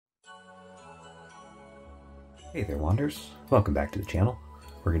Hey there, Wanderers. Welcome back to the channel.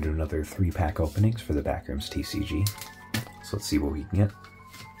 We're going to do another 3-pack openings for the Backrooms TCG. So let's see what we can get.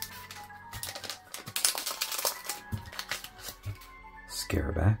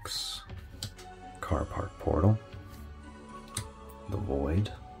 Scarabax, Car Park Portal, The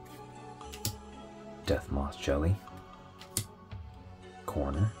Void, Death Moss Jelly,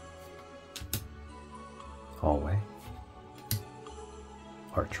 Corner, Hallway,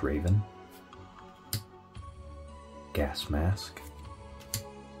 Arch Raven, Gas Mask,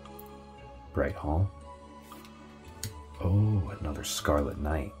 Bright Hall. Oh, another Scarlet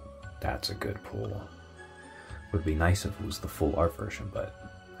Knight. That's a good pull. Would be nice if it was the full art version, but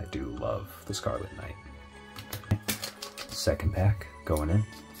I do love the Scarlet Knight. Second pack going in.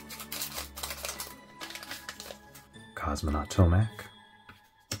 Cosmonaut Tomac,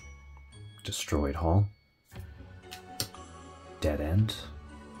 Destroyed Hall, Dead End,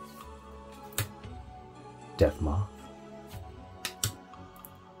 Death Moth,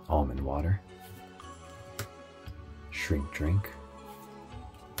 Almond Water, Shrink Drink,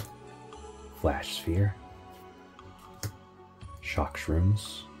 Flash Sphere, Shock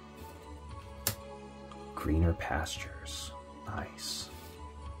Shrooms, Greener Pastures, nice,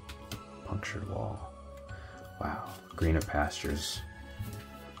 Punctured Wall. Wow, Greener Pastures,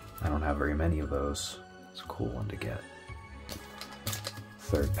 I don't have very many of those. It's a cool one to get.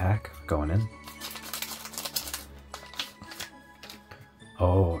 Third pack going in.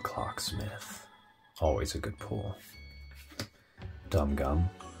 Oh, a Clocksmith, always a good pull. Dumb Gum,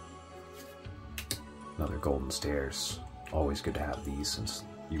 another Golden Stairs. Always good to have these since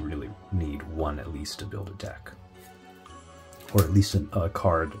you really need one at least to build a deck. Or at least a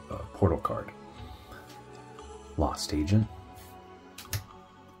card, a portal card. Lost Agent,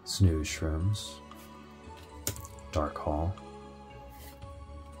 Snooze Shrooms, Dark Hall,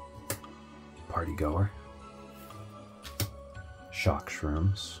 Party Goer, Shock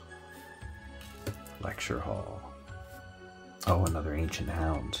Shrooms, Lecture Hall. Oh, another Ancient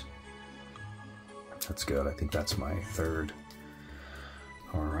Hound. That's good. I think that's my third.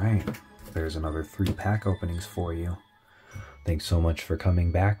 Alright, there's another 3-pack openings for you. Thanks so much for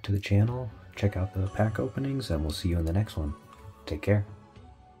coming back to the channel. Check out the pack openings and we'll see you in the next one. Take care.